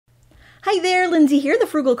Hi there, Lindsay here, the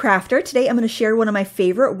Frugal Crafter. Today I'm going to share one of my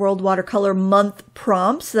favorite World Watercolor Month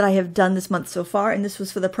prompts that I have done this month so far, and this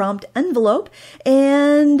was for the prompt envelope,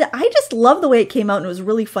 and I just love the way it came out, and it was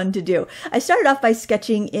really fun to do. I started off by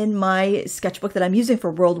sketching in my sketchbook that I'm using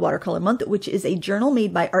for World Watercolor Month, which is a journal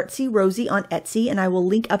made by Artsy Rosie on Etsy, and I will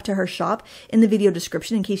link up to her shop in the video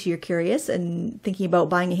description in case you're curious and thinking about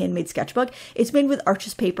buying a handmade sketchbook. It's made with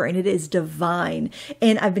Arches paper, and it is divine,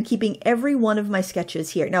 and I've been keeping every one of my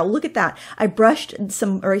sketches here. Now look at that. I brushed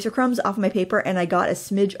some eraser crumbs off my paper and I got a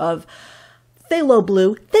smidge of phthalo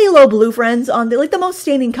blue, friends, on the most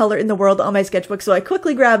staining color in the world on my sketchbook. So I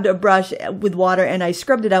quickly grabbed a brush with water and I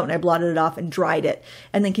scrubbed it out and I blotted it off and dried it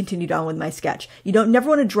and then continued on with my sketch. You don't never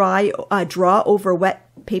want to draw over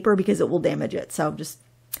wet paper because it will damage it. So just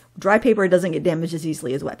dry paper doesn't get damaged as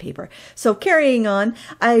easily as wet paper. So carrying on,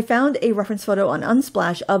 I found a reference photo on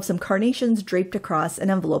Unsplash of some carnations draped across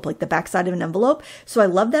an envelope, like the backside of an envelope. So I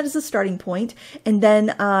love that as a starting point. And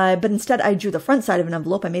then, but instead I drew the front side of an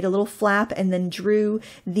envelope. I made a little flap and then drew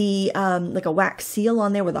the, like a wax seal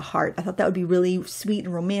on there with a heart. I thought that would be really sweet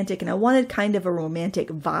and romantic. And I wanted kind of a romantic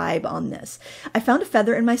vibe on this. I found a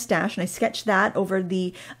feather in my stash and I sketched that over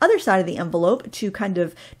the other side of the envelope to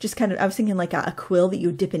I was thinking like a quill that you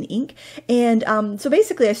would dip in ink. And so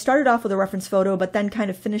basically I started off with a reference photo, but then kind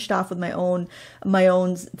of finished off with my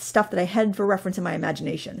own stuff that I had for reference in my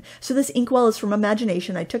imagination. So this inkwell is from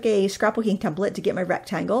imagination. I took a scrapbooking template to get my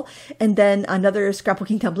rectangle, and then another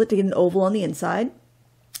scrapbooking template to get an oval on the inside.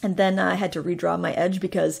 And then I had to redraw my edge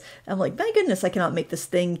because I'm like, my goodness, I cannot make this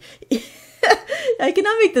thing I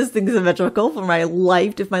cannot make this thing symmetrical for my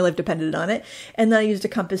life if my life depended on it. And then I used a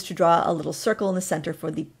compass to draw a little circle in the center for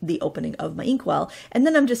the opening of my inkwell. And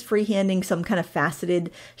then I'm just freehanding some kind of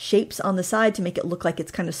faceted shapes on the side to make it look like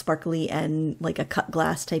it's kind of sparkly and like a cut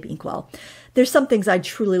glass type inkwell. There's some things I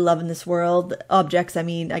truly love in this world. Objects, I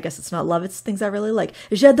mean, I guess it's not love, it's things I really like.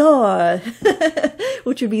 J'adore!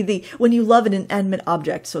 Which would be when you love an inanimate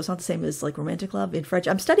object. So it's not the same as like romantic love in French.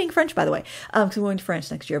 I'm studying French, by the way, because I'm going to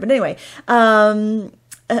France next year. But anyway,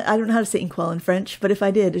 I don't know how to say inkwell in French, but if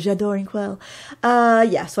I did, j'adore inkwell.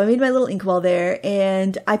 Yeah, so I made my little inkwell there,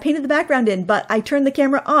 and I painted the background in, but I turned the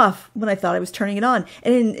camera off when I thought I was turning it on.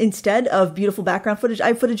 And instead of beautiful background footage, I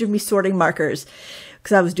have footage of me sorting markers,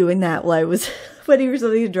 because I was doing that while I was waiting for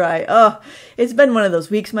something to dry. Oh, it's been one of those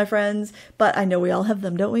weeks, my friends, but I know we all have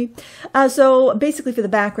them, don't we? So basically for the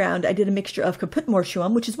background, I did a mixture of Caput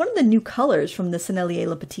Mortuum, which is one of the new colors from the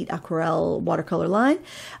Sennelier Petite Aquarelle watercolor line.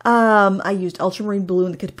 I used ultramarine blue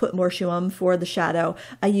in the Caput Mortuum for the shadow.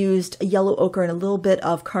 I used a yellow ochre and a little bit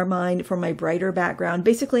of carmine for my brighter background.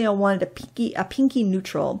 Basically, I wanted a pinky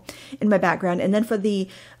neutral in my background. And then for the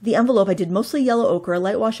envelope, I did mostly yellow ochre, a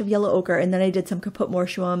light wash of yellow ochre, and then I did some Caput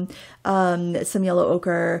Mortuum, some yellow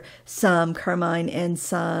ochre, some carmine, and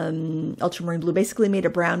some ultramarine blue. Basically made a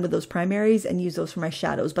brown with those primaries and used those for my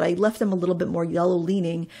shadows, but I left them a little bit more yellow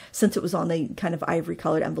leaning since it was on the kind of ivory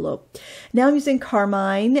colored envelope. Now I'm using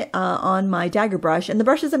carmine on my dagger brush, and the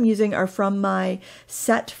brushes I'm using are from my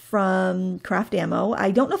set from Craft Ammo. I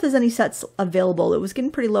don't know if there's any sets available. It was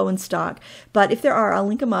getting pretty low in stock, but if there are, I'll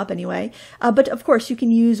link them up anyway. But of course you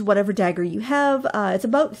can use whatever dagger you have. It's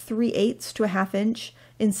about 3/8 to a 1/2 inch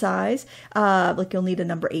in size. Like you'll need a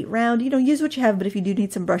number 8 round. You know, use what you have, but if you do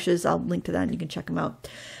need some brushes, I'll link to that and you can check them out.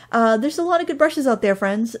 There's a lot of good brushes out there,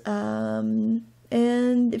 friends. And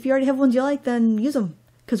if you already have ones you like, then use them,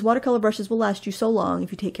 because watercolor brushes will last you so long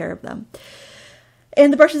if you take care of them.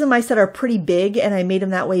 And the brushes in my set are pretty big, and I made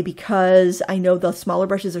them that way because I know the smaller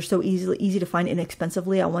brushes are so easy to find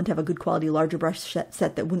inexpensively. I want to have a good quality larger brush set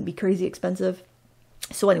that wouldn't be crazy expensive.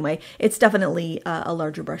 So anyway, it's definitely a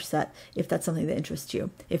larger brush set if that's something that interests you,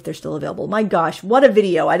 if they're still available. My gosh, what a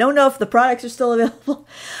video. I don't know if the products are still available,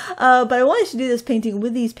 but I wanted to do this painting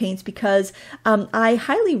with these paints because I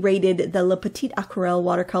highly rated the Petite Aquarelle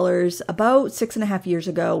watercolors about 6.5 years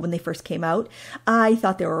ago when they first came out. I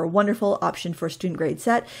thought they were a wonderful option for a student grade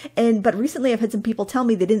set, but recently I've had some people tell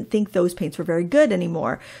me they didn't think those paints were very good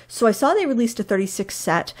anymore. So I saw they released a 36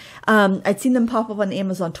 set. I'd seen them pop up on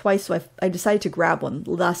Amazon twice, so I decided to grab one.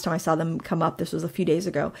 Last time I saw them come up, this was a few days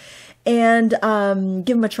ago, and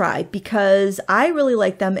give them a try because I really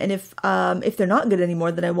like them. And if they're not good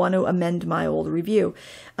anymore, then I want to amend my old review.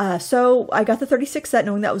 So I got the 36 set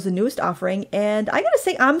knowing that was the newest offering, and I gotta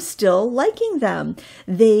say I'm still liking them.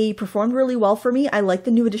 They performed really well for me. I like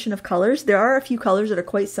the new addition of colors. There are a few colors that are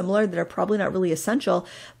quite similar that are probably not really essential,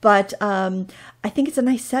 but I think it's a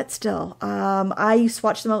nice set still. I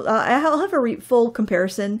swatched them out. I'll have a full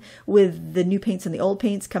comparison with the new paints and the old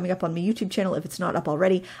paints coming up on my YouTube channel if it's not up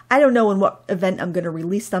already. I don't know in what event I'm going to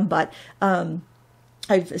release them, but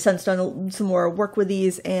I've since done some more work with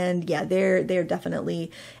these, and yeah, they're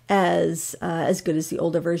definitely as good as the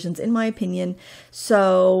older versions in my opinion.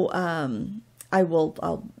 So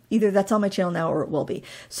I'll either that's on my channel now or it will be.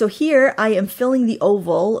 So here I am filling the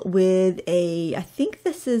oval with I think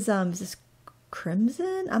this is this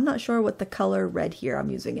crimson? I'm not sure what the color red here I'm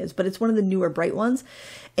using is, but it's one of the newer bright ones.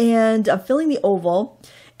 And I'm filling the oval,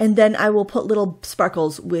 and then I will put little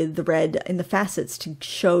sparkles with the red in the facets to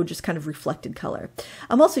show just kind of reflected color.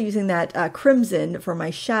 I'm also using that crimson for my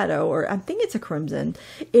shadow, or I think it's a crimson.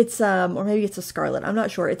 It's or maybe it's a scarlet. I'm not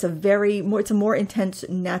sure. It's a more intense,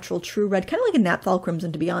 natural, true red, kind of like a naphthol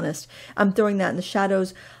crimson, to be honest. I'm throwing that in the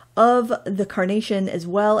shadows of the carnation, as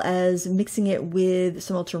well as mixing it with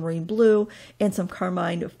some ultramarine blue and some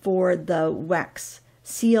carmine for the wax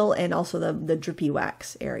seal and also the drippy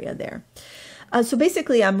wax area there. So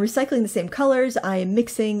basically I'm recycling the same colors. I am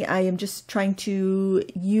mixing. I am just trying to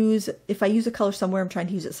use, if I use a color somewhere, I'm trying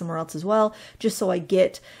to use it somewhere else as well, just so I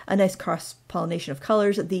get a nice cross-pollination of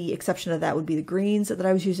colors. The exception of that would be the greens that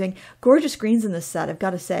I was using. Gorgeous greens in this set, I've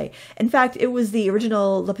got to say. In fact, it was the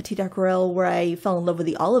original Petite Aquarelle where I fell in love with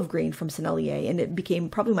the olive green from Sennelier, and it became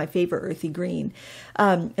probably my favorite earthy green.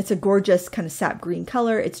 It's a gorgeous kind of sap green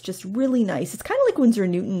color. It's just really nice. It's kind of like Winsor &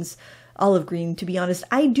 Newton's olive green, to be honest.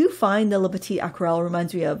 I do find the Petite Aquarelle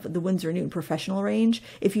reminds me of the Winsor & Newton professional range.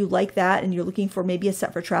 If you like that and you're looking for maybe a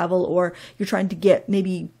set for travel, or you're trying to get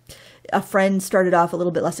maybe a friend started off a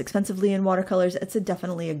little bit less expensively in watercolors, it's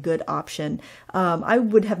definitely a good option. I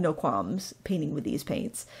would have no qualms painting with these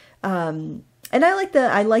paints. And I like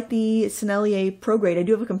the Sennelier Pro Grade. I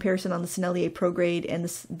do have a comparison on the Sennelier Pro Grade and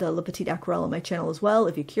the Le Petite Aquarelle on my channel as well,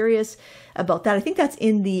 if you're curious about that. I think that's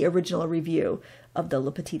in the original review of the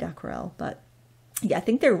Le Petite Aquarelle. But yeah, I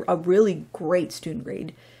think they're a really great student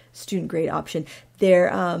grade option. They're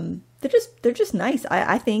just nice.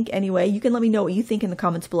 I think anyway. You can let me know what you think in the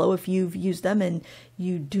comments below if you've used them and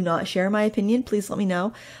you do not share my opinion. Please let me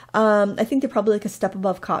know. I think they're probably like a step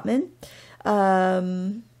above Cotman.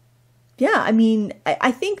 Yeah, I mean,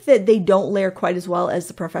 I think that they don't layer quite as well as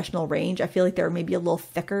the professional range. I feel like they're maybe a little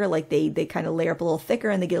thicker, like they kind of layer up a little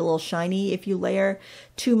thicker and they get a little shiny if you layer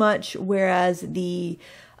too much, whereas the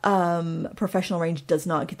professional range does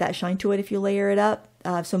not get that shine to it if you layer it up.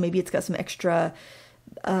 So maybe it's got some extra,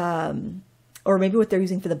 or maybe what they're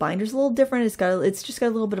using for the binder is a little different. It's just got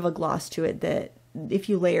a little bit of a gloss to it that if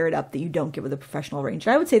you layer it up that you don't get with a professional range.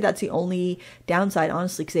 And I would say that's the only downside,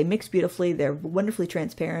 honestly, because they mix beautifully. They're wonderfully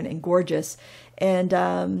transparent and gorgeous. And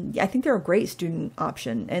I think they're a great student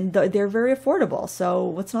option, and they're very affordable. So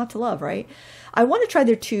what's not to love, right? I want to try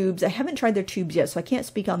their tubes. I haven't tried their tubes yet, so I can't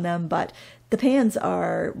speak on them, but the pans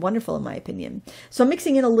are wonderful in my opinion. So I'm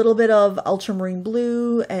mixing in a little bit of ultramarine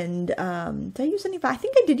blue, and did I use any? I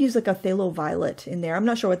think I did use like a phthalo violet in there. I'm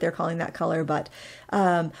not sure what they're calling that color, but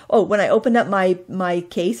oh, when I opened up my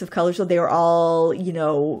case of colors, so they were all, you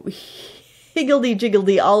know,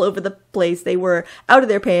 higgledy-jiggledy all over the place. They were out of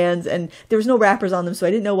their pans, and there was no wrappers on them, so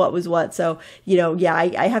I didn't know what was what. So, you know, yeah,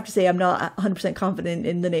 I have to say I'm not 100% confident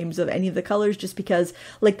in the names of any of the colors, just because,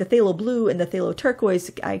 like the phthalo blue and the phthalo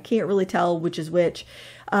turquoise, I can't really tell which is which.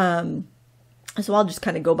 So I'll just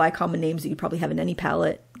kind of go by common names that you probably have in any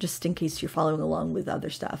palette, just in case you're following along with other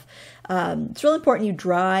stuff. It's really important you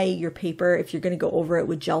dry your paper if you're going to go over it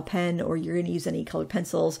with gel pen, or you're going to use any colored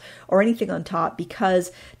pencils or anything on top,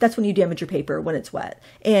 because that's when you damage your paper when it's wet.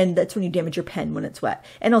 And that's when you damage your pen when it's wet.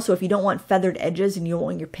 And also, if you don't want feathered edges and you don't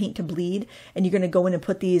want your paint to bleed, and you're going to go in and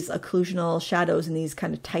put these occlusional shadows and these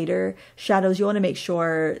kind of tighter shadows, you want to make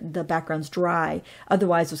sure the background's dry.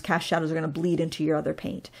 Otherwise, those cast shadows are going to bleed into your other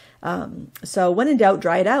paint. So when in doubt,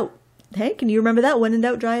 dry it out. Hey, can you remember that? When in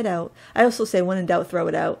doubt, dry it out. I also say when in doubt, throw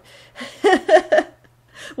it out.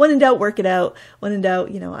 When in doubt, work it out. When in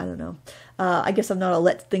doubt, you know, I don't know. I guess I'm not a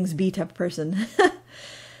let things be type of person.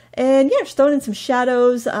 And yeah, just throwing in some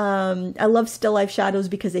shadows. I love still life shadows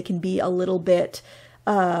because they can be a little bit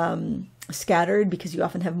scattered, because you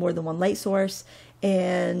often have more than one light source.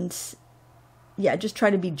 And yeah, just try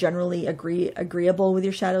to be generally agreeable with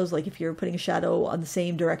your shadows. Like if you're putting a shadow on the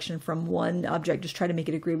same direction from one object, just try to make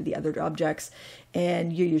it agree with the other objects,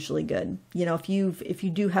 and you're usually good. You know, if you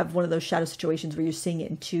do have one of those shadow situations where you're seeing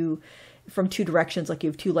it from two directions, like you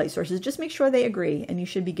have two light sources, just make sure they agree and you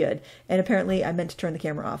should be good. And apparently I meant to turn the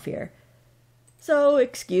camera off here. So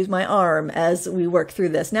excuse my arm as we work through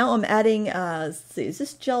this. Now I'm adding, let's see, is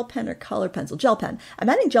this gel pen or color pencil? Gel pen. I'm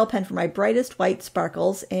adding gel pen for my brightest white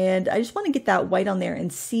sparkles, and I just want to get that white on there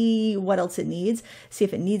and see what else it needs, see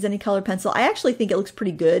if it needs any color pencil. I actually think it looks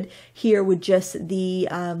pretty good here with just the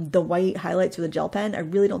white highlights with a gel pen. I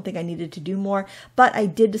really don't think I needed to do more, but I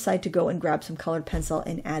did decide to go and grab some colored pencil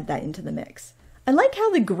and add that into the mix. I like how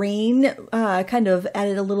the grain kind of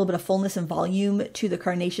added a little bit of fullness and volume to the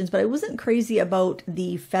carnations, but I wasn't crazy about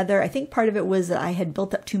the feather. I think part of it was that I had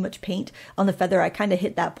built up too much paint on the feather. I kind of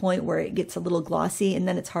hit that point where it gets a little glossy, and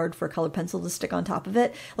then it's hard for a colored pencil to stick on top of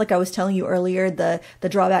it. Like I was telling you earlier, the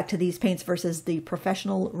drawback to these paints versus the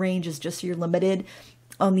professional range is just you're limited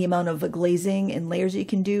on the amount of glazing and layers you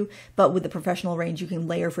can do, but with the professional range you can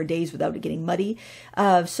layer for days without it getting muddy.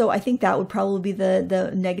 So I think that would probably be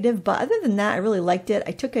the negative, but other than that I really liked it.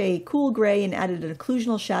 I took a cool gray and added an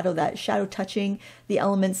occlusional shadow, that shadow touching the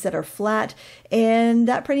elements that are flat, and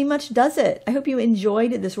that pretty much does it. I hope you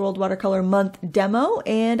enjoyed this World Watercolor Month demo,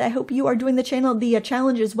 and I hope you are doing the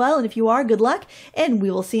challenge as well, and if you are, good luck, and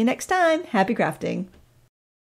we will see you next time. Happy crafting!